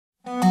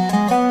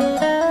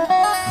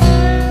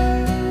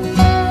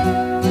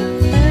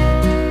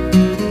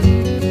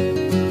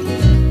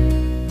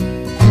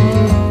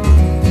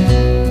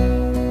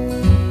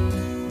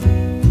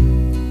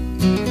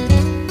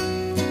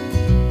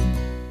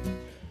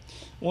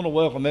want to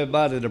welcome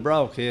everybody to the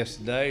broadcast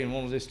today, and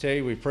want to just tell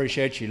you we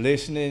appreciate you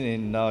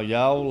listening, and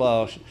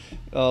y'all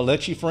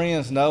let your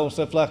friends know and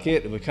stuff like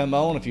that we come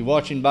on. If you're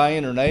watching by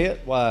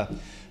internet, why,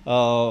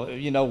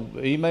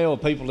 email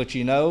people that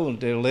you know and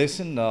they'll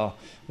listen.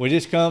 We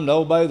just come to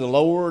obey the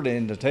Lord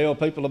and to tell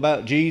people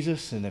about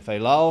Jesus, and if they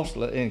lost,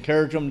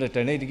 encourage them that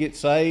they need to get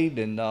saved,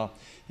 and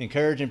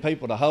encouraging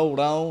people to hold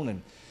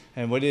on,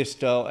 and we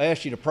just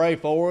ask you to pray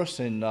for us,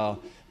 and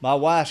my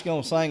wife's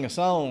going to sing a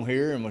song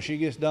here, and when she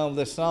gets done with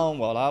this song,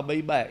 well, I'll be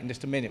back in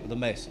just a minute with a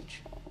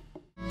message.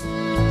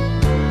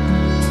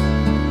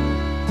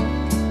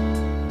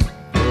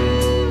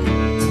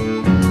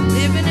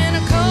 Living in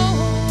a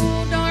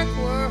cold, dark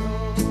world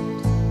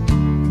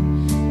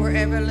where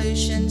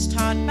evolution's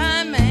taught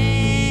by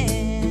man.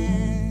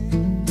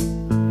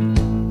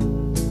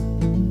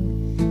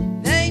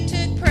 They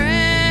took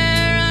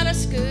prayer out of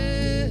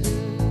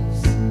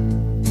schools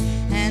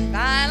and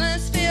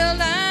violence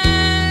filled our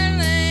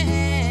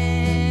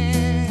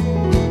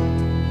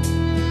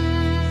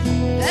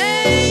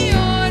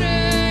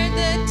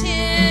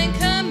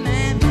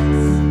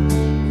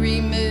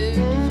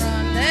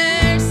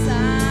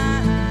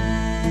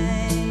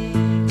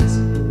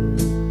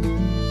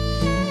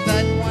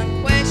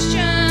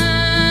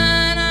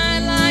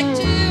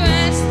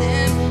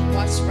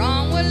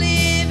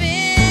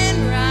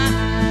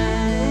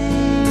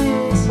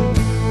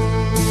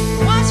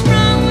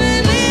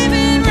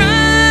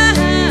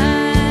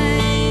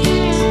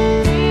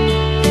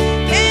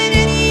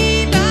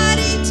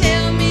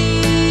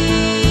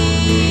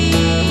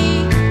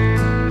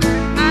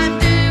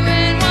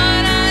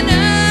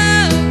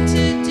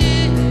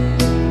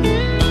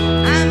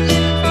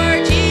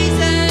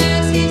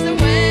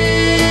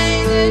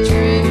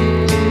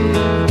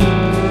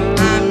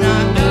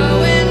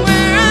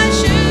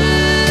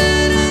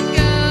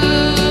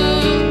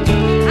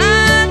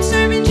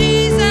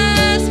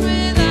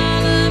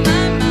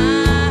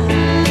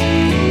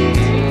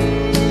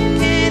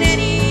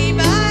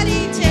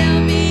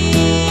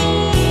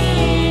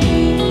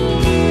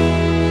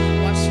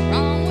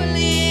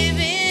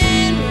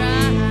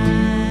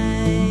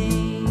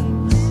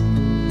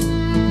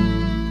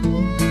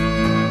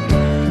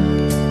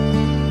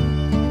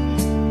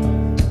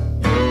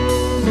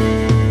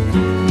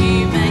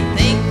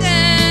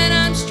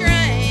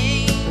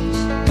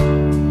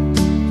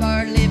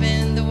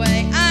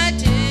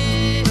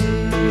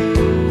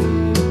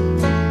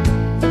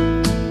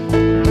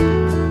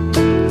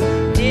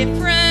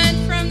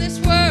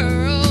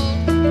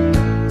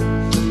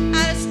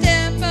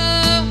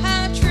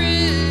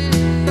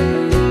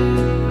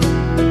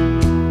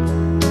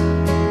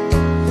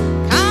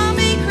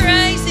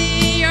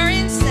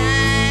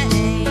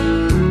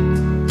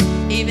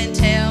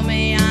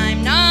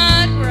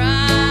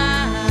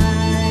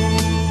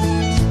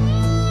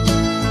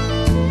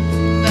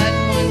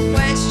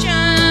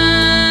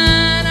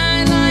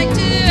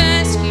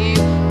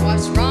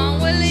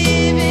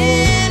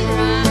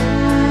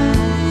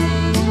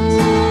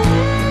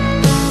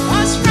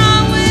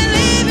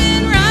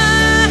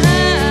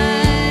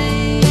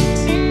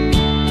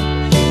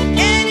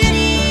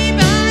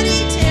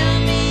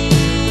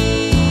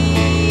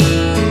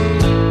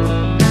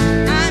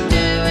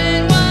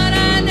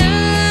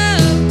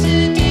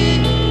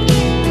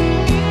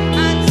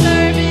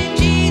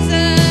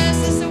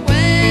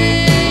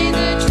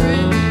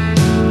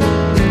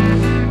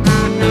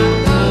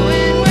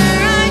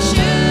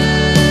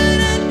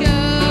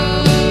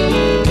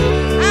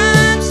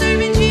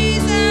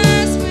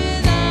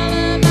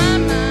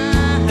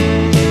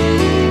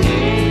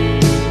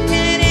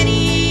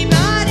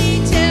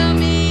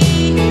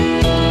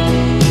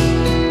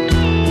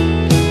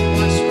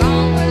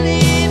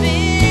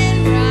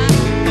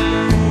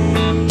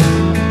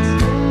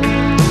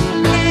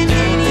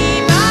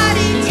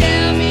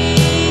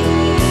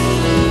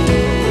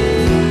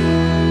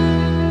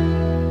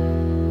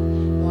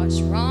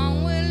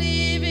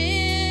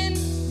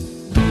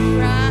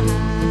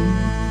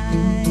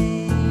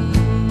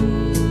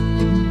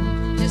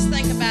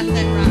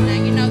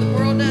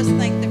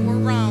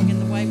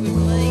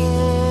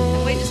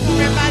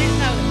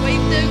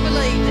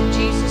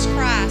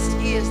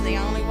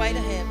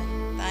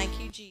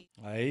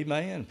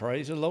Amen.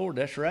 Praise the Lord.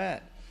 That's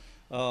right.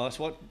 That's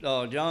what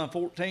John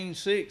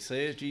 14:6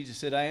 says. Jesus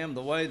said, I am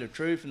the way, the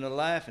truth, and the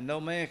life, and no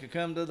man can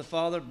come to the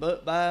Father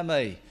but by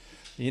me.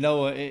 You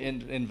know,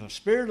 and the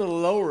Spirit of the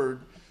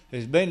Lord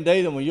has been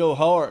dealing with your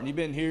heart, and you've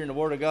been hearing the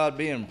Word of God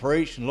being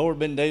preached, and the Lord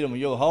been dealing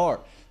with your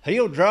heart.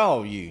 He'll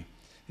draw you.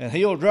 And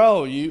He'll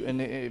draw you.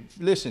 And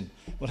listen,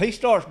 when He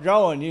starts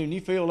drawing you, and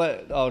you feel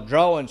that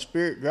drawing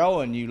spirit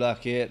drawing you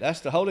like that,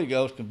 that's the Holy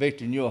Ghost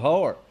convicting your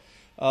heart.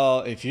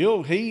 If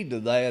you'll heed to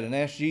that and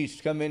ask Jesus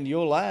to come into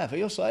your life,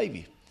 He'll save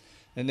you.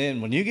 And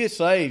then when you get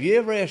saved, you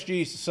ever ask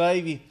Jesus to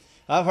save you?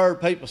 I've heard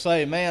people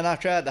say, man, I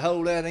tried to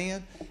hold that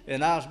in,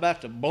 and I was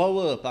about to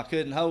blow up. I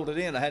couldn't hold it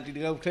in. I had to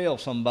go tell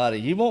somebody.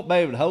 You won't be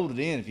able to hold it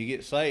in if you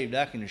get saved,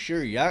 I can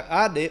assure you.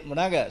 I didn't when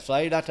I got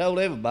saved. I told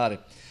everybody.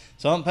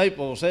 Some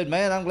people said,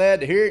 man, I'm glad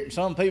to hear it, and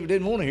some people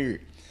didn't want to hear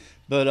it.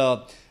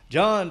 But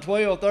John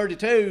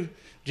 12:32,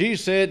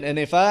 Jesus said, and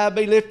if I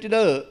be lifted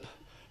up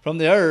from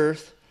the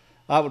earth,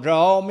 I will draw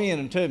all men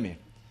unto me.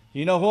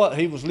 You know what?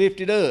 He was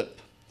lifted up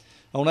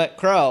on that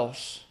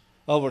cross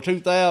over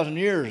 2,000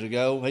 years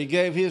ago. He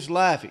gave his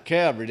life at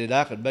Calvary that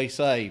I could be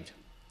saved.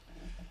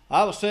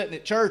 I was sitting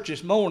at church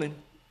this morning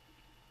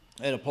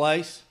at a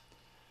place,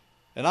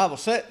 and I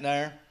was sitting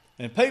there,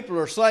 and people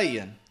are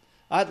saying,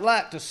 I'd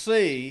like to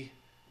see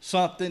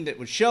something that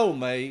would show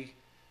me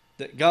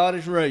that God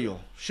is real.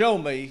 Show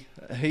me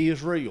he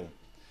is real.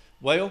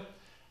 Well,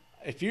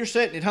 if you're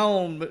sitting at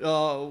home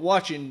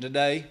watching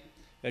today,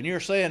 and you're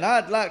saying,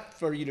 I'd like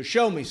for you to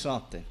show me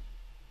something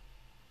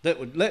that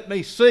would let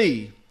me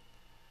see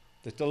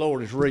that the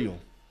Lord is real.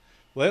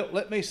 Well,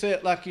 let me say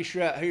it like this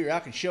right here. I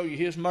can show you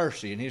his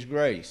mercy and his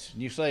grace.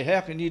 And you say,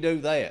 how can you do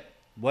that?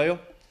 Well,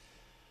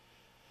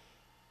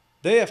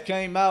 death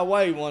came my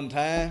way one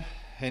time,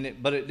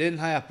 but it didn't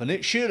happen.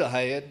 It should have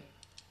had.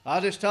 I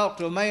just talked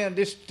to a man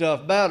just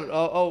about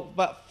 5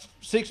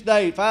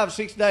 or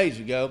 6 days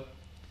ago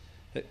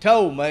that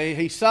told me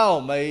he saw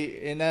me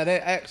in that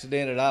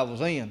accident that I was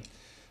in.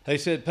 He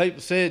said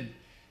people said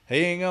he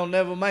ain't gonna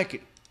never make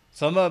it.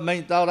 Some of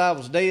them thought I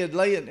was dead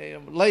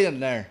laying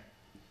there.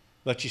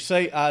 But you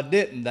see, I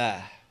didn't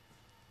die.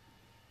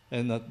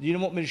 And you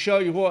don't want me to show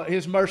you what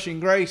his mercy and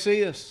grace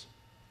is?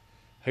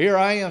 Here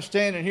I am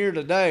standing here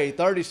today,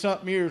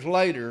 30-something years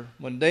later,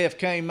 when death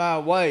came my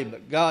way,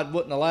 but God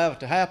wouldn't allow it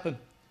to happen.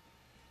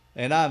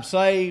 And I'm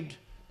saved,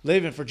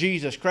 living for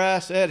Jesus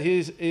Christ. That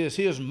is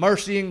his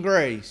mercy and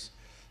grace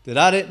that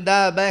I didn't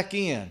die back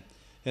in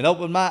and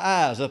open my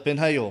eyes up in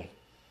hell.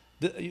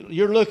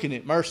 You're looking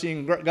at mercy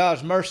and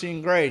God's mercy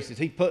and grace that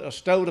he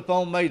bestowed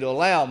upon me to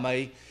allow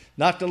me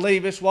not to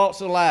leave this walks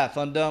of life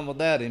undone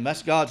without him.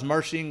 That's God's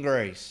mercy and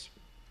grace.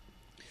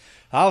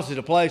 I was at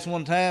a place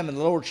one time and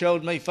the Lord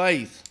showed me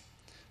faith.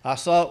 I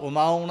saw it with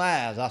my own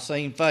eyes. I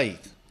seen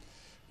faith.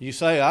 You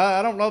say,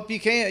 I don't know if you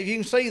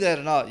can see that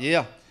or not.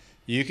 Yeah,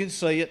 you can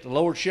see it. The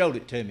Lord showed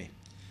it to me.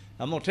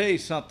 I'm going to tell you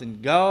something.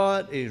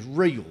 God is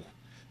real.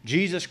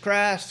 Jesus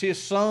Christ,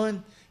 his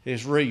son,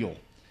 is real.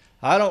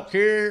 I don't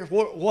care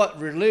what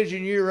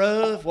religion you're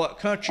of, what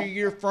country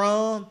you're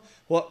from,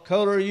 what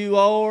color you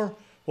are,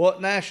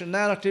 what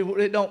nationality.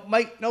 It don't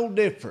make no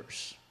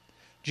difference.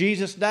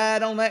 Jesus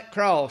died on that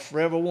cross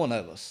for every one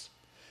of us.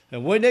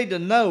 And we need to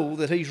know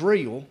that he's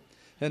real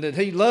and that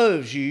he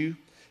loves you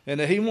and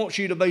that he wants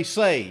you to be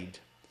saved.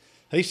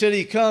 He said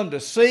he come to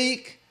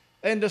seek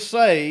and to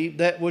save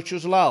that which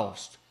was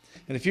lost.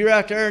 And if you're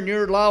out there and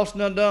you're lost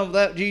and undone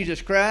without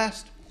Jesus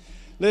Christ,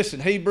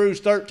 listen,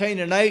 Hebrews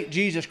 13:8,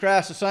 Jesus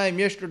Christ the same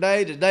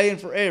yesterday, today, and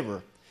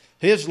forever.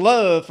 His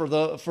love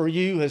for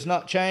you has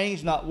not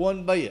changed, not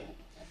one bit.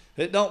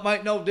 It don't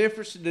make no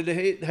difference that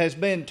it has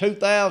been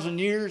 2,000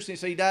 years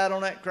since he died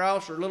on that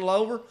cross or a little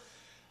over.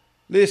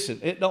 Listen,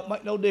 it don't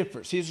make no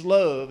difference. His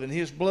love and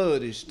his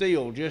blood is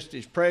still just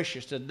as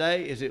precious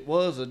today as it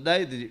was the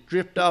day that it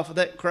dripped off of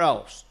that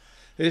cross.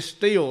 It's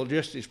still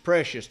just as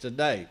precious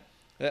today.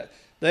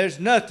 There's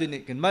nothing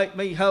that can make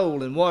me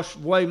whole and wash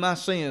away my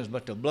sins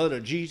but the blood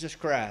of Jesus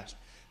Christ.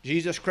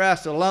 Jesus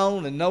Christ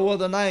alone and no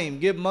other name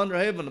given under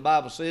heaven, the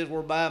Bible says,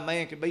 whereby a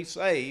man can be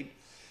saved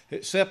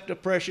except the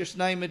precious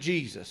name of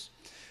Jesus.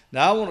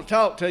 Now I want to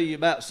talk to you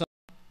about something.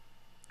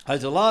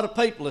 There's a lot of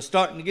people that's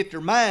starting to get their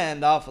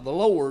mind off of the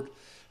Lord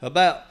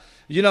about,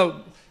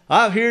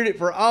 I've heard it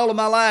for all of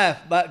my life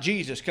about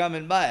Jesus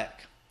coming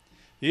back.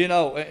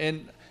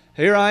 And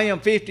here I am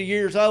 50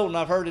 years old and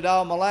I've heard it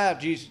all my life,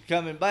 Jesus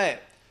coming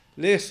back.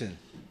 Listen,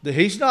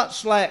 he's not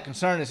slack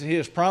concerning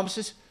his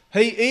promises.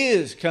 He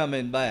is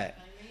coming back.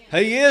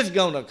 Amen. He is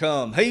going to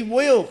come. He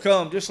will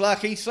come just like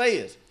he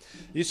says.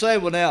 You say,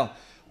 well now,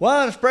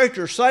 why does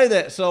preachers say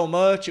that so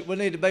much that we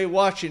need to be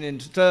watching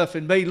and stuff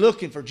and be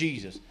looking for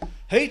Jesus?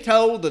 He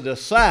told the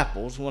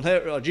disciples, when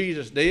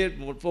Jesus did,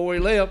 before he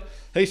left,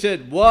 he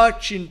said,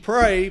 watch and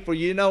pray, for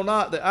you know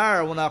not the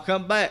hour when I'll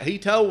come back. He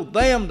told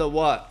them to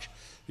watch.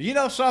 You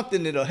know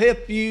something that'll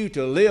help you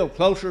to live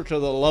closer to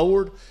the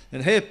Lord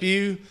and help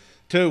you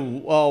to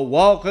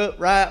walk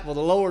upright with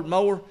the Lord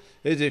more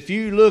is if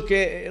you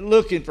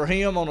looking for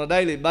him on a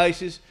daily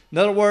basis. In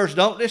other words,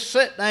 don't just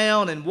sit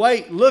down and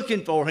wait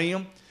looking for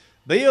him.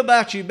 Be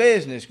about your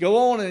business. Go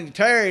on and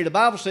tarry. The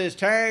Bible says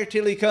tarry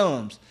till he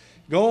comes.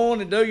 Go on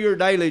and do your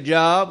daily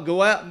job.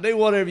 Go out and do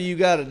whatever you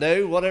got to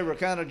do, whatever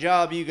kind of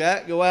job you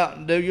got. Go out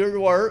and do your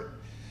work.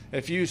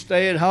 If you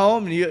stay at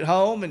home and you're at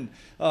home and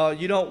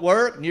you don't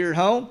work and you're at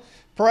home,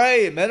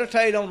 pray and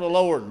meditate on the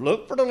Lord.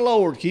 Look for the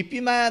Lord. Keep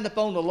your mind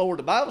upon the Lord.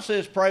 The Bible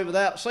says pray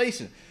without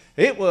ceasing.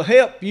 It will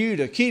help you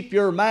to keep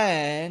your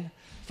mind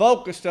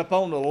focused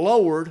upon the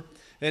Lord,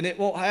 and it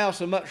won't have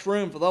so much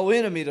room for the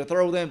enemy to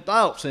throw them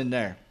thoughts in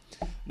there.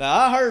 Now,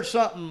 I heard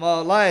something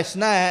last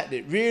night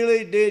that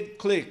really did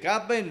click.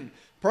 I've been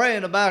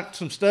praying about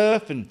some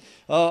stuff and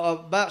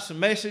about some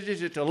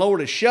messages that the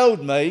Lord has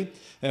showed me,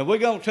 and we're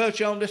going to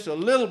touch on just a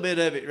little bit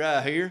of it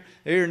right here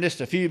in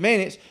just a few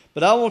minutes,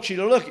 but I want you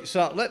to look at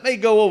something. Let me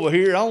go over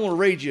here. I want to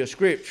read you a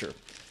scripture.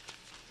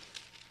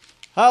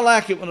 I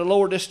like it when the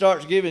Lord just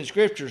starts giving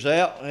scriptures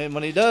out, and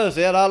when he does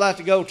that, I like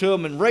to go to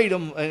them and read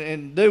them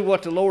and do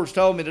what the Lord's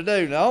told me to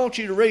do. Now, I want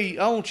you to read,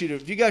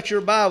 if you got your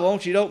Bible, I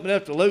want you to open it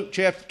up to Luke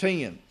chapter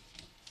 10.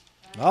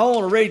 I want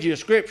to read you a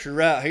scripture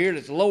right here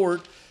that the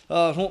Lord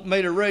wants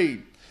me to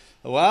read.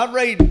 Well,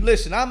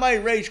 I may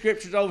read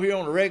scriptures over here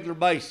on a regular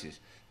basis,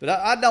 but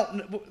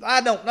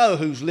I don't know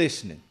who's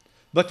listening.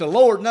 But the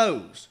Lord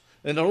knows,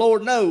 and the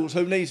Lord knows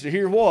who needs to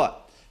hear what.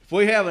 If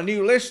we have a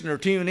new listener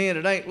tune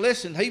in that ain't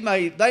listening,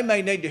 they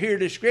may need to hear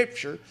this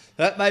scripture.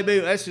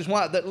 That's just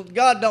why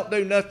God don't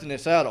do nothing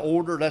that's out of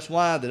order. That's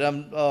why that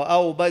I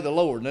obey the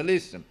Lord. Now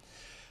listen,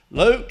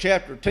 Luke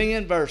chapter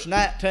 10 verse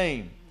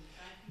 19.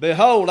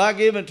 Behold, I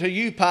give unto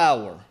you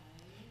power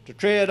to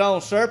tread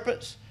on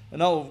serpents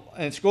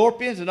and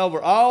scorpions and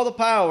over all the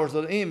powers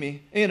of the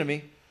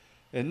enemy,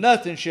 and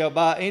nothing shall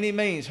by any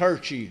means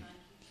hurt you.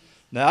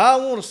 Now I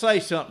want to say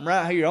something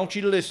right here. I want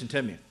you to listen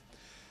to me.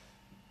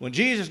 When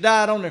Jesus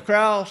died on the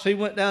cross, he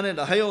went down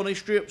into hell and he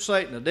stripped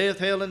Satan of death,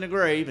 hell, and the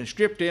grave, and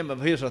stripped him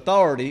of his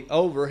authority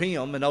over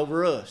him and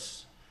over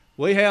us.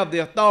 We have the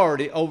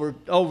authority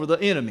over the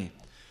enemy.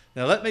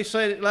 Now let me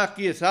say it like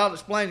this. I'll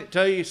explain it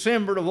to you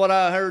similar to what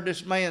I heard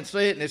this man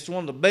say it, and it's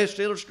one of the best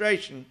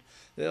illustrations,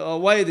 a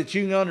way that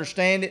you can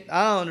understand it.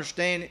 I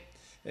understand it,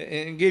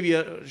 and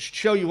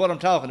show you what I'm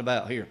talking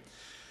about here.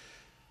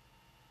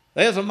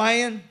 There's a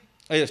man.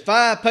 There's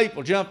 5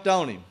 people jumped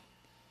on him.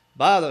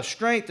 By the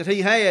strength that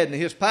he had and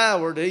his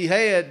power that he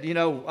had,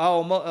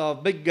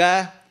 big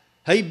guy,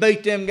 he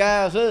beat them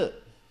guys up.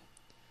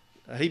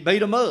 He beat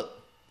them up.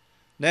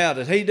 Now,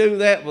 did he do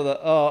that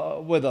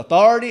with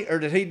authority, or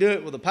did he do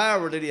it with the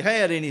power that he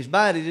had in his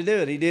body to do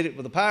it? He did it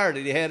with the power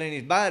that he had in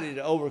his body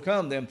to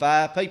overcome them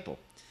 5 people.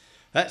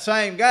 That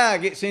same guy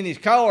gets in his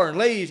car and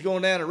leaves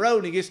going down the road,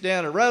 and he gets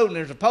down the road, and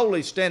there's a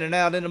police standing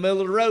out in the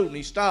middle of the road, and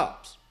he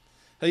stops.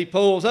 He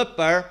pulls up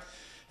there,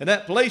 and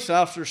that police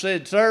officer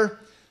said, "Sir,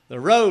 the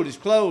road is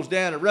closed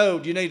down the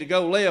road. You need to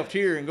go left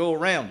here and go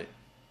around it."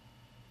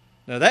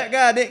 Now, that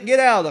guy didn't get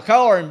out of the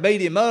car and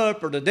beat him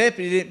up, or the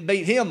deputy didn't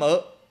beat him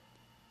up.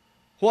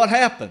 What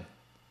happened?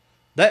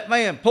 That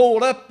man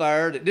pulled up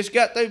there that just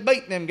got through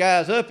beating them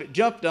guys up. It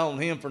jumped on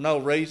him for no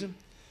reason.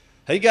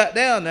 He got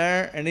down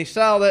there, and he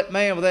saw that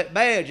man with that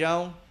badge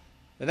on,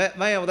 and that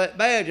man with that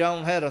badge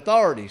on had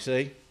authority,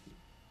 see?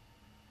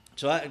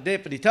 So that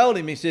deputy told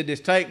him, he said,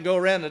 just take and go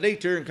around the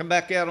detour and come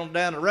back out on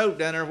down the road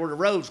down there where the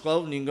road's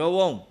closed, and you can go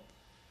on.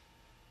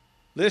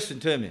 Listen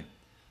to me.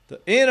 The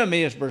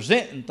enemy is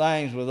presenting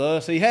things with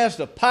us. He has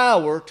the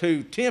power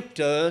to tempt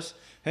us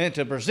and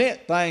to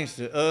present things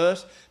to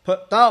us,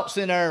 put thoughts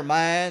in our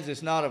minds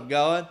that's not of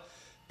God,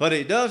 but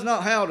he does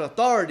not have the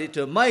authority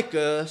to make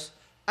us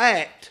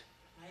act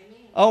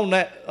on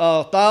that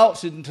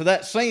thoughts and to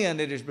that sin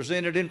that is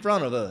presented in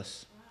front of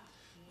us.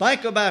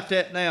 Think about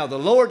that now. The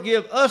Lord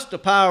give us the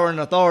power and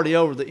authority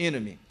over the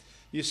enemy.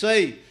 You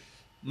see,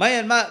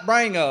 man might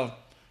bring a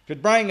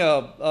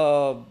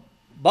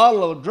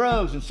bottle of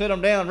drugs and set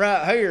them down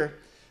right here.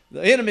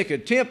 The enemy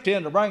could tempt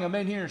him to bring them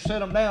in here and set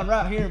them down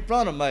right here in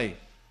front of me.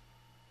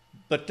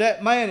 But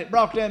that man that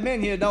brought them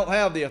in here don't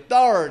have the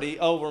authority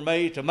over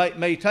me to make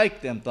me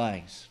take them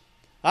things.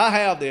 I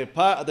have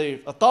the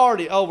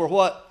authority over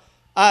what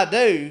I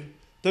do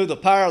through the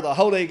power of the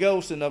Holy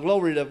Ghost and the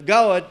glory of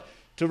God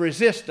to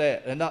resist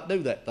that and not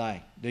do that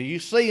thing. Do you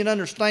see and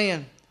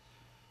understand?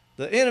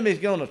 The enemy's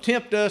going to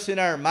tempt us in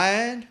our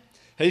mind.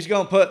 He's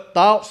going to put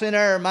thoughts in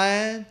our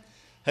mind.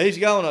 He's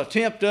going to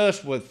tempt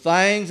us with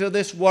things of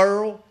this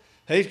world.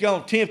 He's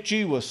going to tempt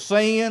you with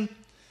sin.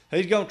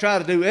 He's going to try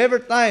to do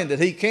everything that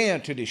he can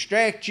to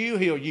distract you.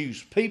 He'll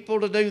use people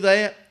to do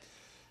that.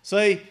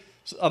 See,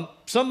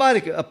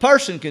 a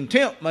person can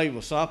tempt me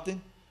with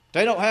something.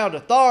 They don't have the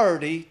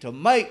authority to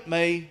make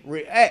me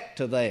react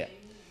to that.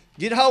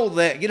 Get hold of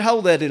that. Get hold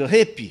of that. It'll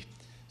help you.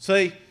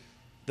 See,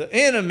 the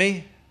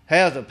enemy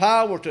has the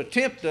power to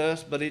tempt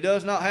us, but he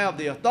does not have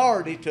the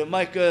authority to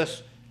make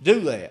us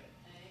do that.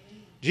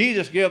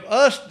 Jesus gave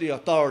us the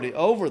authority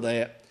over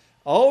that,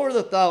 over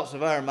the thoughts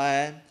of our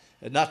mind,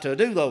 and not to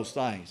do those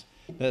things.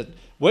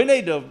 We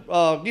need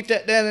to get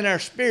that down in our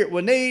spirit.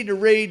 We need to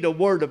read the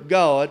Word of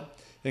God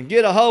and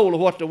get a hold of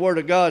what the Word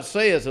of God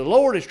says. The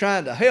Lord is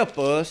trying to help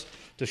us,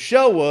 to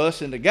show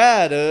us and to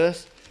guide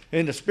us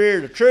in the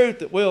spirit of truth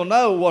that we'll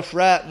know what's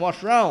right and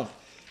what's wrong.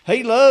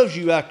 He loves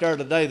you out there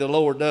today, the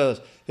Lord does.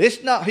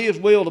 It's not his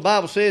will, the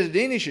Bible says, that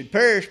any should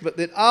perish, but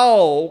that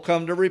all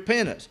come to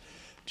repentance.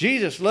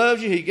 Jesus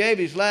loves you. He gave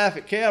his life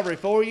at Calvary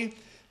for you.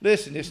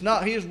 Listen, it's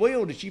not his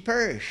will that you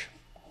perish.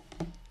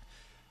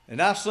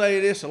 And I say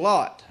this a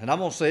lot, and I'm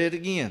going to say it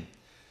again.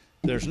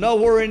 There's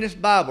nowhere in this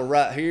Bible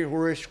right here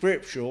where it's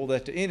scriptural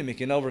that the enemy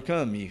can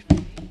overcome you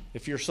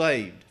if you're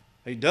saved.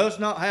 He does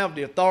not have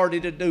the authority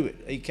to do it.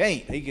 He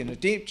can't. He can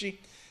tempt you.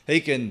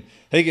 He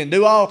can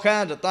do all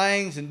kinds of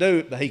things and do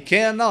it, but he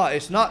cannot.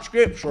 It's not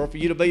scriptural for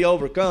you to be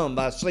overcome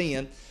by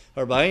sin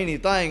or by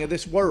anything of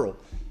this world.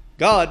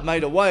 God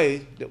made a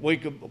way that we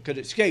could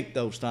escape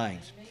those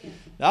things.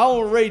 Now, I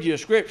want to read you a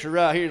scripture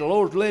right here. The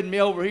Lord's leading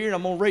me over here, and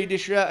I'm going to read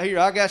this right here.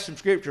 I got some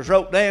scriptures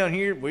wrote down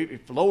here.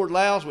 If the Lord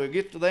allows, we'll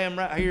get to them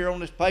right here on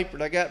this paper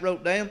that I got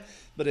wrote down.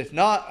 But if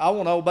not, I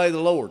want to obey the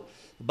Lord.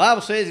 The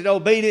Bible says that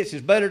obedience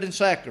is better than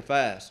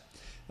sacrifice.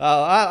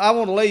 I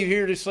want to leave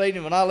here this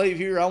evening. When I leave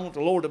here, I want the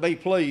Lord to be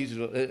pleased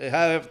at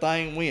how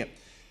everything went.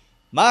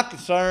 My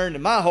concern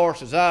and my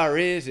heart's desire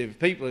is, if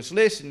people is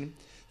listening,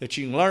 that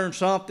you can learn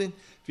something.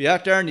 If you're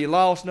out there and you're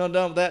lost and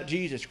undone without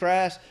Jesus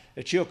Christ,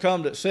 that you'll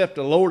come to accept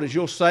the Lord as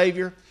your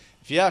Savior.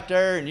 If you're out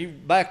there and you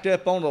backed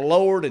up on the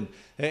Lord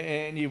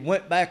and you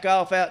went back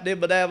off out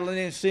dibble-dabbling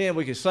in sin,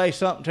 we can say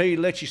something to you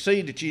to let you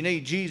see that you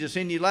need Jesus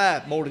in your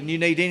life more than you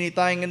need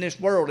anything in this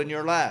world in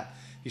your life.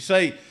 You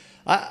say,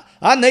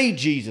 I need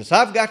Jesus.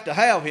 I've got to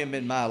have Him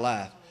in my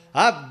life.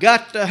 I've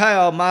got to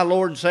have my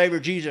Lord and Savior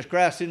Jesus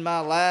Christ in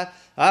my life.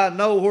 I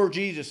know where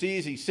Jesus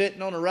is. He's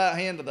sitting on the right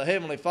hand of the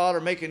Heavenly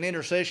Father making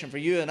intercession for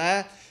you and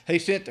I. He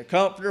sent the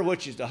Comforter,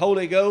 which is the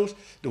Holy Ghost,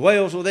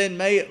 dwells within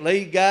me. It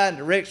leads, guides,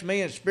 and directs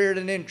me in spirit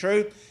and in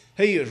truth.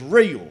 He is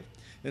real.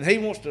 And He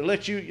wants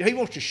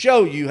to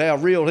show you how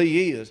real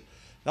He is.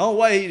 The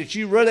only way that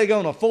you're really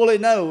going to fully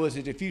know is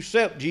that if you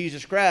accept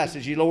Jesus Christ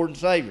as your Lord and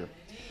Savior.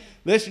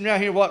 Listen right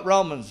here what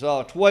Romans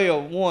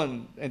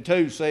 12:1 and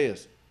 2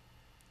 says.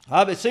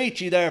 I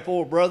beseech you,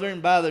 therefore,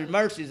 brethren, by the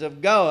mercies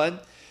of God,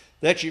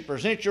 that you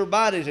present your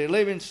bodies a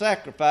living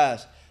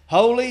sacrifice,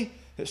 holy,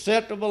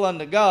 acceptable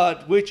unto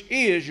God, which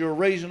is your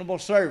reasonable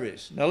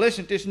service. Now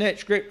listen to this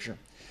next scripture.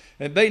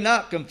 And be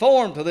not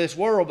conformed to this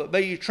world, but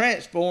be ye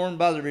transformed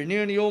by the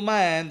renewing of your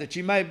mind, that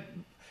you may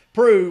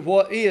prove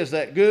what is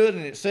that good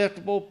and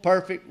acceptable,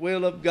 perfect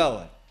will of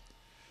God.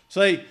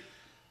 See,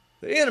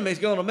 the enemy's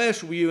going to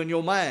mess with you in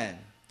your mind.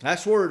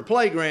 That's where the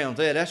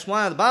playground's at. That's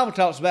why the Bible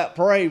talks about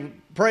praying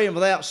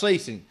without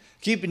ceasing,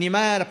 keeping your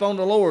mind upon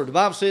the Lord. The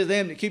Bible says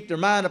them that keep their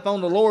mind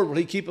upon the Lord, will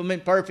He keep them in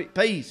perfect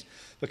peace.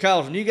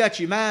 Because when you got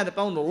your mind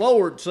upon the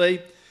Lord,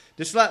 see,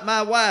 just like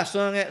my wife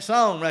sung that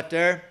song right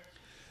there,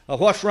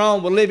 what's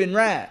wrong with living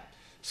right?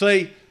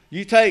 See,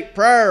 you take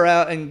prayer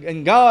out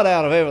and God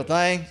out of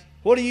everything,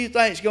 what do you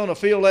think is going to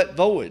fill that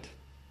void?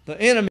 The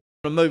enemy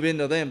is going to move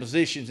into them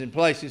positions and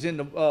places, in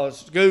the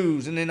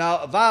schools, and then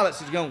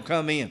violence is going to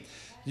come in.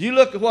 You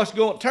look at what's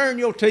going on, turn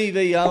your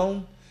TV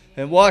on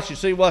and watch and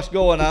see what's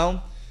going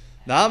on.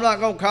 Now, I'm not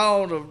going to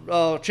call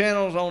the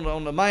channels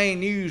on the main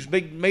news,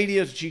 big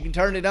media that you can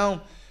turn it on.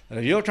 And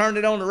if you'll turn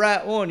it on the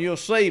right one, you'll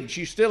see, but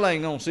you still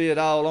ain't going to see it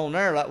all on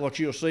there like what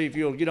you'll see if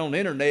you'll get on the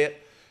internet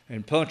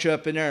and punch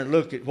up in there and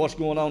look at what's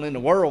going on in the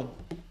world.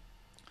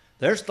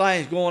 There's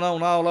things going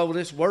on all over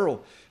this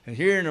world. And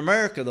here in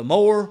America, the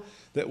more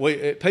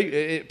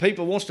that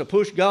people wants to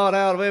push God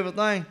out of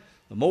everything,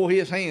 the more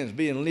His hand's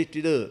being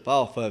lifted up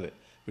off of it.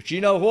 But you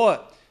know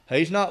what?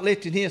 He's not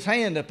lifting His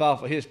hand up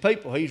off of His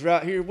people. He's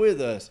right here with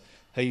us.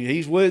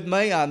 He's with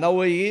me. I know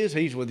He is.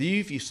 He's with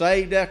you if you're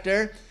saved out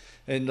there.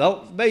 And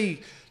don't be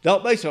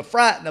so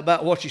frightened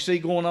about what you see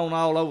going on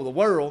all over the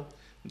world.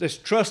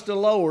 Just trust the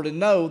Lord and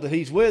know that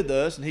He's with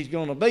us and He's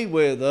going to be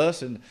with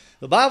us. And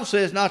the Bible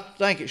says not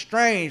to think it's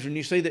strange when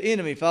you see the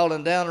enemy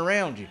falling down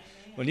around you.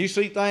 When you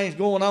see things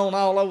going on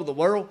all over the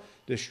world,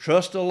 just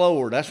trust the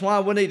Lord. That's why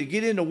we need to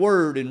get in the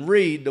Word and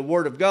read the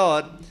Word of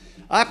God.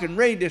 I can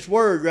read this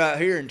Word right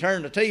here and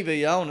turn the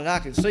TV on, and I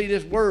can see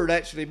this Word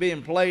actually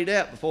being played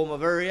out before my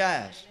very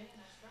eyes.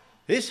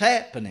 It's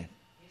happening.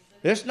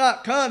 It's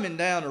not coming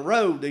down the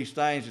road, these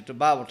things that the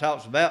Bible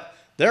talks about.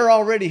 They're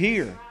already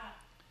here.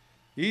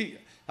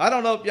 I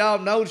don't know if y'all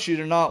noticed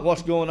it or not,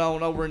 what's going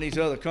on over in these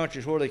other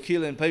countries where they're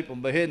killing people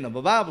and beheading them.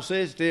 The Bible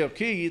says they'll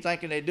kill you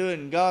thinking they're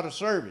doing God a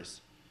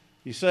service.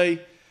 You see,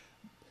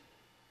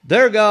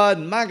 their God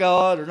and my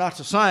God are not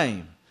the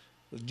same.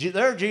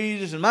 Their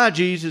Jesus and my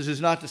Jesus is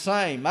not the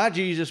same. My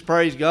Jesus,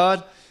 praise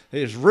God,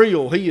 is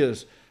real. He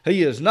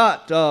is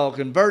not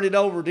converted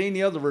over to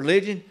any other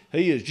religion.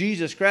 He is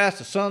Jesus Christ,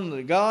 the Son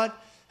of God.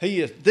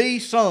 He is the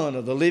Son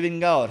of the living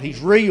God. He's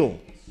real.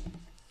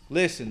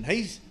 Listen,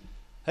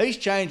 He's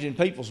changing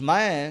people's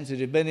minds that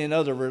have been in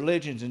other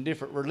religions and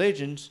different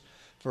religions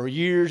for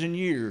years and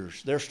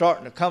years. They're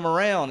starting to come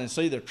around and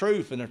see the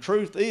truth, and the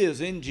truth is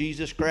in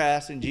Jesus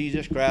Christ and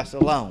Jesus Christ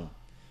alone.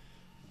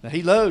 Now,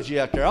 He loves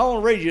you out there. I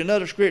want to read you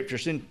another scripture.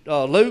 It's in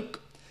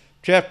Luke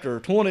chapter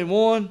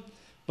 21,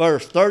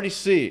 verse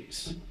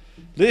 36.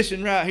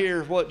 Listen right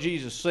here what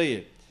Jesus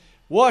said.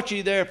 Watch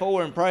ye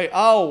therefore and pray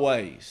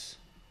always,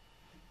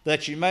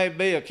 that ye may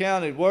be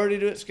accounted worthy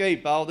to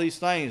escape all these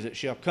things that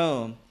shall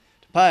come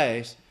to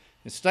pass,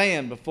 and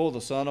stand before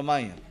the Son of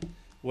Man.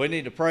 We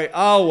need to pray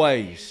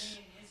always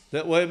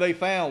that we be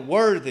found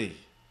worthy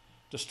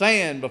to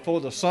stand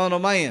before the Son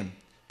of Man.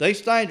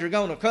 These things are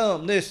going to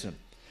come. Listen,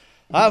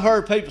 I've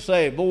heard people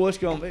say, boy, it's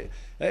going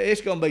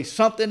to be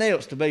something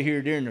else to be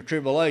here during the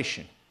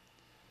tribulation.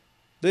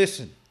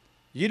 Listen,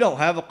 you don't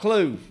have a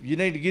clue. You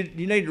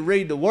need to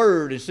read the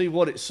Word and see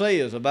what it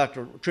says about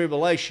the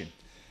tribulation.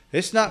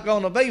 It's not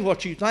going to be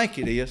what you think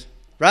it is.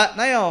 Right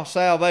now,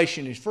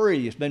 salvation is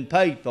free. It's been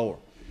paid for.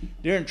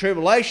 During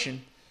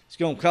tribulation, it's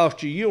going to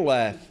cost you your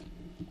life.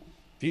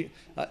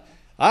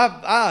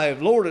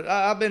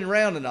 I've been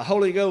around in the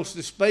Holy Ghost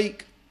to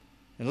speak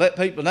and let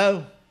people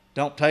know,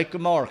 don't take a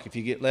mark if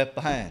you get left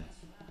behind.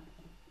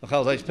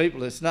 Because these people,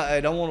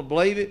 they don't want to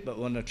believe it, but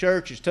when the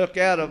church is took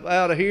out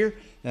of here,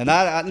 and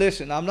I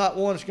listen, I'm not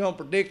one that's going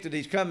to predict that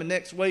he's coming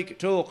next week at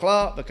 2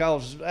 o'clock,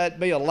 because that'd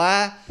be a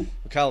lie,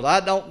 because I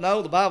don't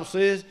know. The Bible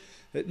says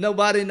that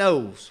nobody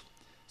knows,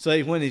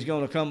 see, when he's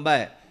going to come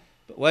back.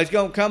 But there's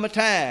going to come a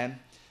time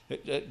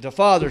that the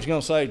Father's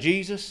going to say,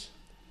 Jesus,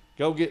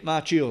 go get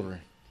my children.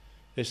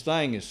 This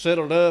thing is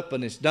settled up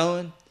and it's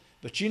done.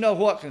 But you know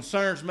what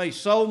concerns me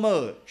so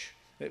much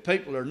that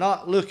people are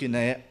not looking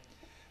at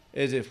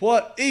is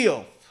what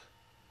if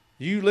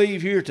you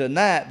leave here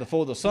tonight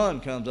before the sun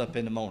comes up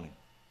in the morning?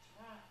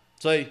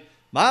 See,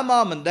 my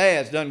mom and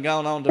dad's done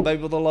gone on to be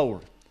with the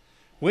Lord.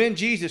 When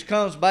Jesus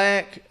comes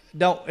back,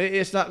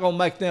 it's not going to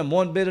make them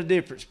one bit of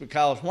difference,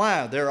 because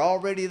why? They're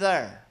already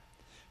there.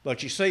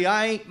 But you see,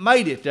 I ain't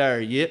made it there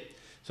yet,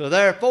 so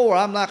therefore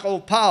I'm like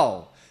old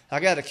Paul. I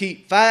got to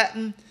keep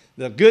fighting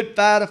the good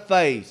fight of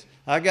faith.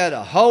 I got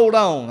to hold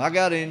on. I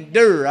got to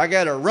endure. I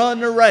got to run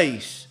the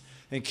race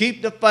and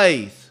keep the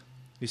faith.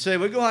 You see,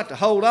 we're going to have to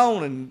hold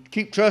on and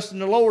keep trusting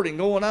the Lord and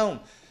going on.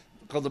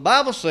 Because the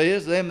Bible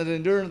says, them that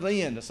endure to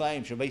the end, the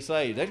same shall be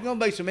saved. There's going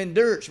to be some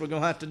endurance we're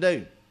going to have to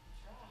do.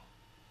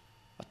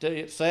 I tell you,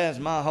 it saddens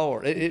my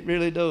heart. It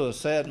really does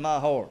sadden my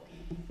heart.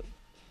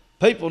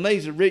 People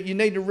need to read. You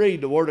need to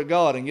read the Word of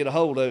God and get a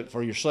hold of it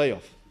for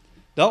yourself.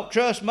 Don't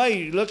trust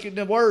me. Look at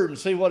the Word and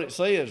see what it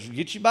says.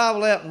 Get your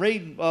Bible out and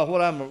read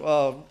what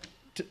I'm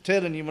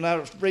telling you when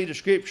I read the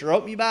Scripture.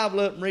 Open your Bible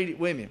up and read it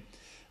with me.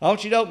 I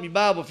want you to open your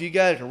Bible, if you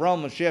got it, to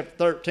Romans chapter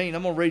 13.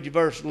 I'm going to read you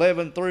verse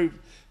 11 through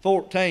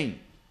 14.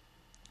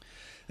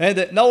 And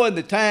that knowing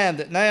the time,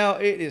 that now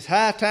it is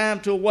high time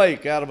to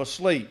awake out of a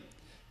sleep.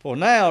 For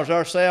now is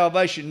our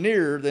salvation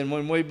nearer than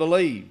when we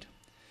believed.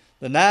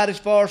 The night is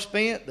far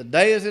spent, the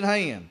day is at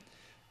hand.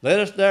 Let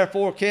us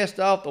therefore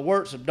cast off the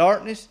works of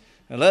darkness,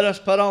 and let us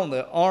put on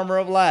the armor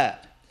of light.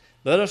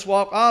 Let us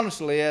walk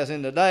honestly as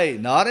in the day,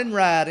 not in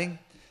rioting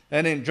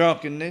and in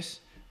drunkenness,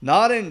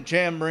 not in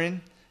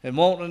chambering and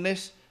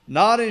wantonness,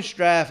 not in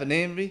strife and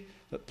envy,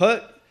 but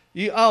put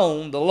you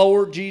on the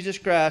Lord Jesus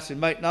Christ, and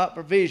make not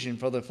provision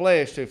for the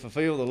flesh to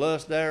fulfill the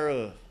lust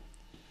thereof.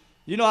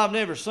 You know, I've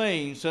never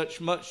seen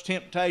such much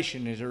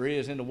temptation as there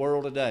is in the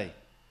world today.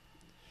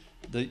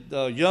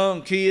 The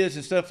young kids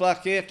and stuff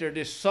like that, there's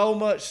just so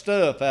much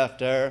stuff out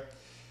there.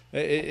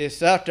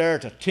 It's out there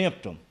to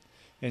tempt them.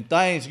 And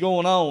things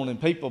going on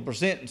and people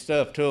presenting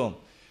stuff to them.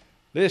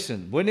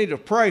 Listen, we need to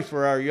pray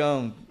for our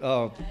young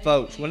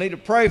folks. We need to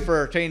pray for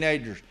our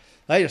teenagers.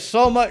 There's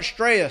so much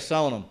stress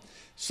on them.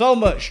 So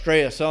much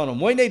stress on them.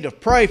 We need to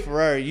pray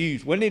for our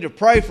youth. We need to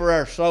pray for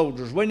our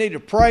soldiers. We need to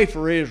pray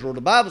for Israel.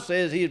 The Bible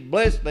says he had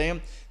blessed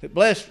them that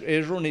blessed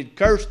Israel, and he'd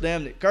cursed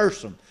them that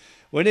cursed them.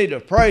 We need to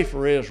pray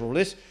for Israel.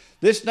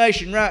 This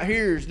nation right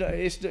here,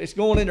 it's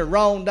going in the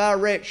wrong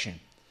direction.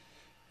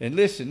 And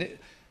listen,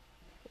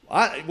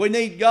 we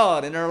need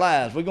God in our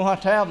lives. We're going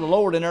to have the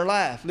Lord in our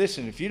life.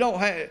 Listen, if you don't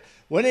have...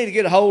 We need to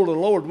get a hold of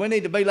the Lord. We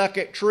need to be like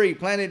that tree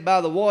planted by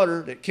the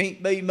water that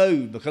can't be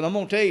moved. Because I'm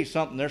going to tell you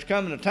something. There's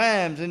coming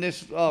times in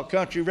this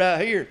country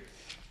right here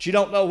that you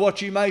don't know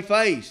what you may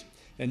face.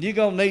 And you're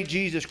going to need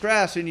Jesus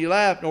Christ in your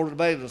life in order to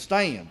be able to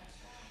stand.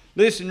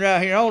 Listen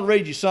right here. I want to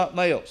read you something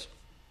else.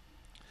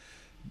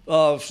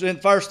 In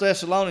 1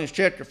 Thessalonians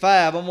chapter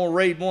 5, I'm going to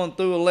read 1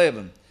 through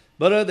 11.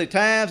 But of the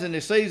times and the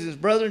seasons,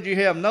 brethren, you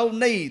have no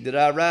need that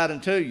I write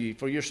unto you.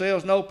 For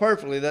yourselves know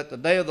perfectly that the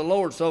day of the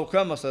Lord so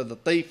cometh as a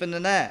thief in the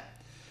night.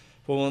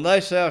 For when they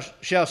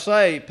shall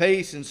say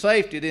peace and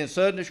safety, then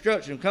sudden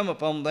destruction come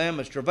upon them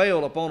as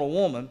travail upon a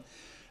woman,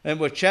 and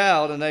with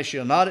child, and they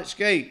shall not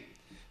escape.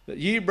 But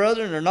ye,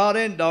 brethren, are not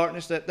in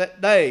darkness,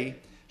 that day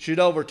should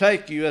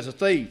overtake you as a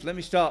thief. Let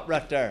me stop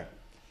right there.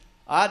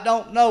 I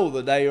don't know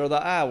the day or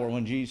the hour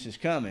when Jesus is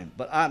coming,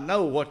 but I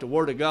know what the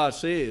Word of God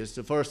says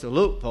for us to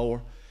look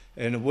for,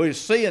 and we're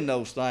seeing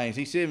those things.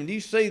 He said, when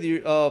you see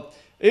the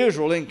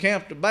Israel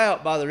encamped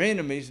about by their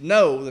enemies,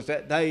 know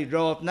that day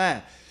draweth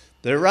nigh.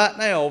 They're right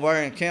now over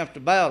there encamped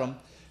about them.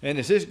 And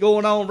as this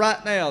going on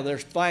right now,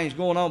 there's things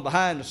going on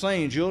behind the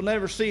scenes. You'll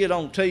never see it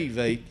on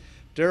TV.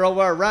 They're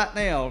over there right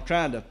now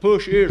trying to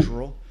push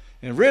Israel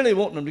and really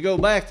wanting them to go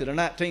back to the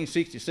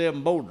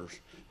 1967 borders,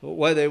 the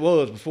way they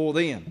was before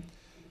then.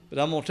 But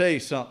I'm going to tell you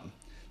something.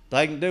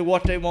 They can do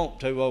what they want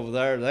to over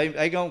there.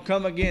 They going to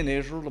come again,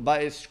 Israel.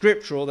 It's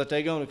scriptural that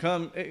they're going to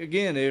come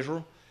again,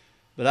 Israel.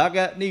 But I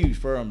got news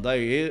for them.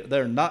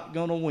 They're not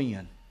going to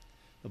win.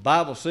 The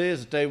Bible says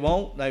that they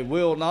won't, they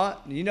will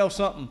not. And you know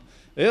something?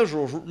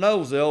 Israel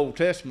knows the Old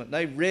Testament.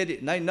 They've read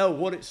it and they know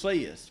what it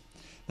says.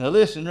 Now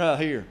listen right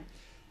here.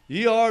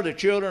 Ye are the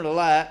children of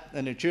light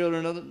and the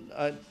children of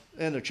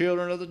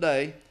the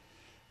day.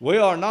 We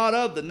are not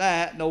of the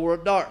night nor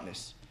of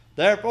darkness.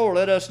 Therefore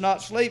let us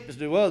not sleep as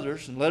do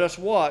others, and let us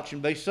watch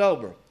and be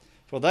sober.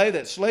 For they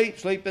that sleep,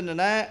 sleep in the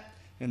night,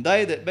 and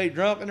they that be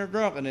drunken are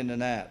drunken in the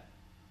night.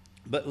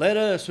 But let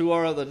us who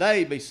are of the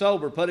day be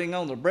sober, putting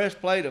on the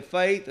breastplate of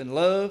faith and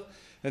love,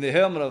 and the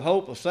helmet of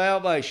hope of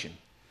salvation.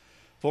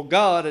 For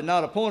God had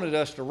not appointed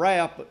us to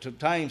wrath, but to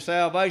obtain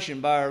salvation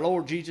by our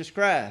Lord Jesus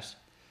Christ,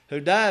 who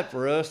died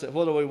for us, that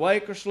whether we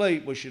wake or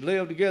sleep, we should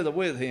live together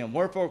with him.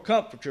 Wherefore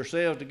comfort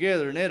yourselves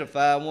together and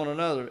edify one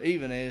another,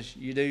 even as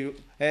you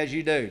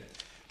do.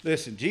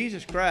 Listen,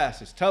 Jesus Christ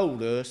has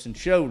told us and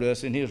showed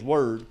us in his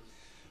word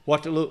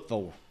what to look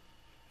for.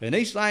 And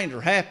these things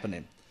are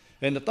happening.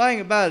 And the thing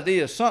about it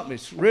is, something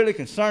that's really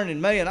concerning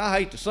me, and I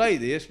hate to say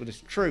this, but it's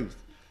truth.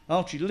 I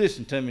want you to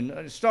listen to me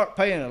and start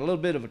paying a little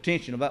bit of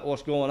attention about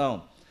what's going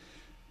on.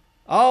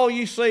 All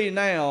you see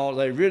now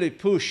they're really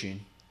pushing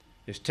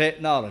is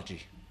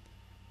technology.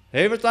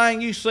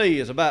 Everything you see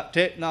is about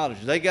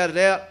technology. They got it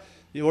out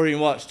where you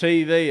can watch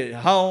TV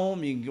at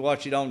home. You can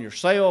watch it on your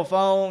cell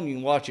phone. You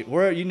can watch it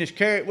wherever. You can just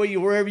carry it with you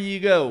wherever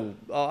you go.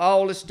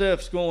 All this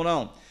stuff's going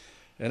on.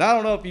 And I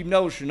don't know if you've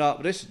noticed or not,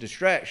 but it's a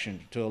distraction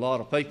to a lot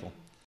of people.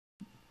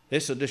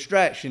 It's a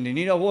distraction. And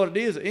you know what it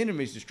is? The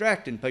enemy's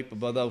distracting people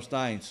by those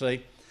things,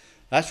 see?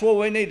 That's why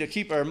we need to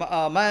keep our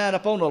mind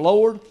upon the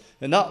Lord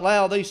and not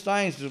allow these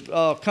things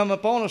to come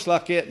upon us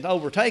like that and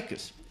overtake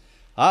us.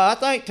 I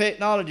think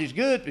technology is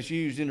good if it's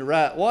used in the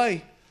right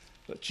way,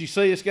 but you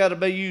see it's got to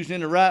be used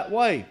in the right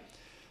way.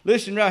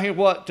 Listen right here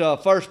what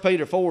 1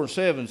 Peter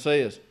 4:7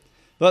 says.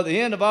 But the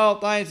end of all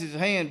things is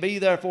at hand. Be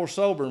therefore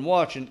sober and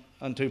watching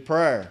unto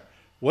prayer.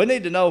 We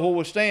need to know where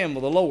we stand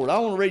with the Lord. I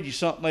want to read you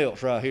something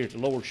else right here that the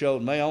Lord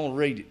showed me. I want to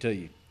read it to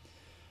you.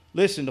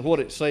 Listen to what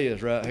it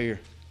says right here.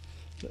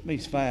 Let me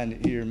find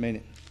it here a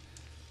minute.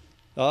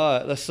 All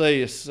right, let's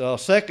see. It's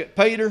 2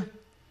 Peter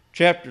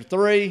chapter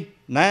 3,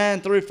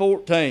 9 through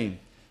 14.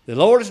 The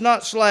Lord is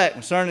not slack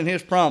concerning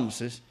his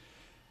promises,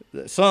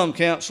 that some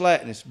count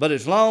slackness, but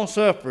is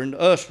long-suffering to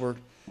usward,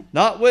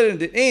 not willing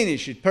that any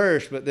should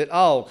perish, but that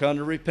all come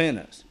to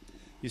repentance.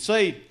 You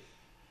see,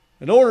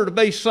 in order to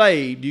be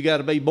saved, you got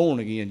to be born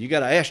again. You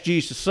got to ask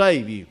Jesus to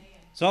save you.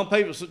 Some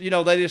people,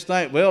 they just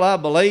think, well, I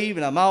believe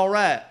and I'm all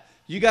right.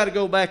 You got to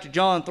go back to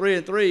John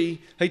 3:3.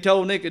 He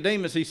told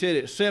Nicodemus, he said,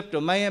 except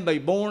a man be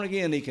born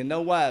again, he can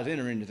no wise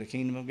enter into the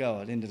kingdom of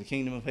God, into the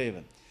kingdom of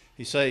heaven.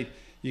 He said,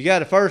 you got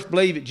to first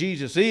believe that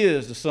Jesus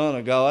is the Son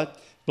of God.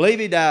 Believe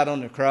he died on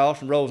the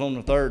cross and rose on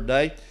the third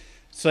day.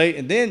 See,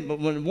 and then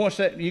once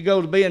that you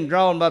go to being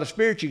drawn by the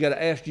Spirit, you got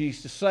to ask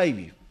Jesus to save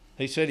you.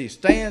 He said he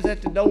stands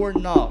at the door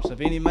and knocks.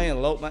 If any man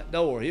will open that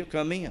door, he'll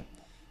come in.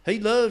 He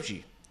loves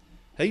you.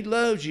 He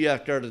loves you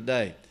out there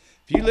today.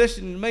 If you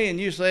listen to me and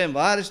you say,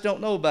 well, I just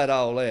don't know about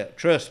all that,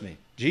 trust me,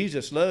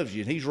 Jesus loves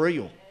you and he's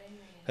real.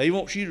 He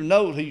wants you to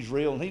know that he's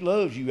real and he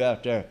loves you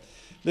out there.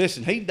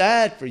 Listen, he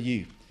died for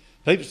you.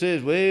 People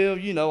says,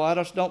 well, I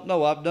just don't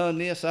know. I've done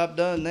this, I've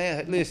done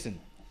that. Listen,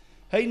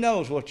 he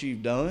knows what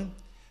you've done.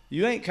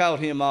 You ain't caught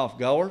him off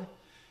guard.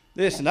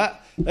 Listen,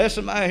 there's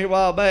somebody here a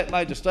while back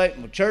made the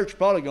statement, the church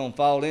probably going to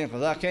fall in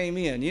because I came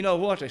in. You know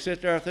what? They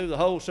sit there through the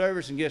whole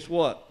service and guess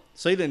what?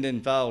 Ceiling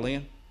didn't fall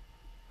in.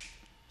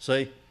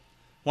 See?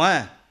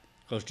 Why?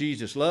 Because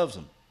Jesus loves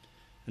them.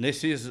 And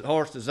this is his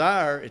heart's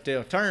desire that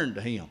they'll turn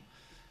to him.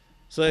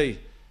 See,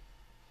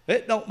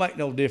 it don't make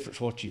no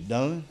difference what you've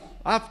done.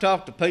 I've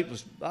talked to people,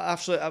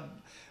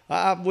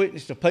 I've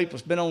witnessed to people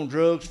that's been on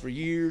drugs for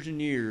years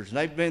and years. And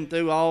they've been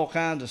through all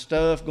kinds of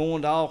stuff,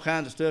 going to all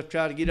kinds of stuff,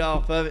 try to get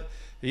off of it.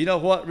 You know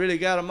what really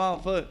got them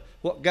off of it?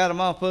 What got them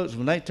off of it is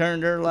when they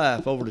turned their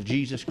life over to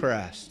Jesus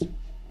Christ.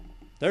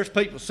 There's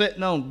people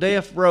sitting on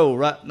death row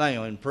right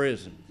now in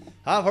prison.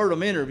 I've heard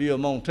them interview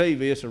them on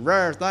TV. It's a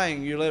rare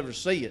thing you'll ever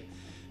see it.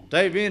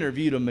 They've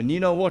interviewed them, and you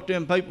know what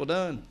them people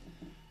done?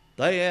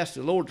 They asked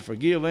the Lord to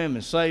forgive them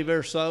and save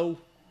their soul.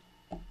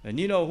 And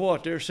you know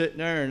what? They're sitting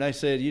there and they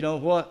said, you know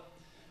what?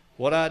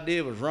 What I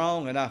did was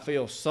wrong, and I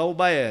feel so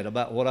bad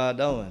about what I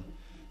done.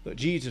 But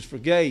Jesus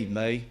forgave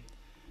me.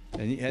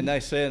 And they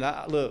said,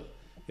 look,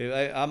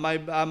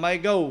 I may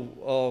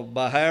go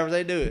by however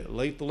they do it,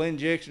 lethal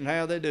injection,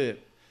 however they do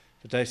it.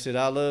 But they said,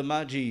 I love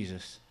my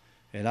Jesus.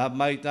 And I've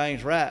made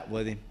things right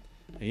with him.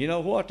 And you know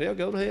what? They'll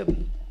go to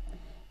heaven.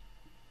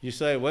 You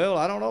say, well,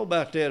 I don't know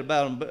about that,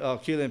 about them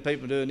killing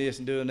people, doing this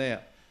and doing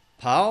that.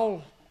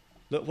 Paul,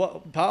 look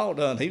what Paul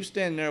done. He was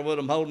standing there with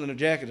them holding the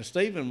jacket of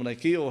Stephen when they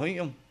killed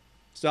him,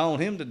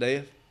 stoned him to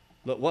death.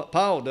 Look what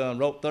Paul done,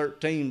 wrote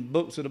 13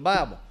 books of the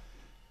Bible.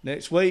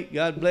 Next week,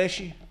 God bless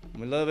you.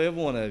 We love every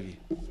one of you.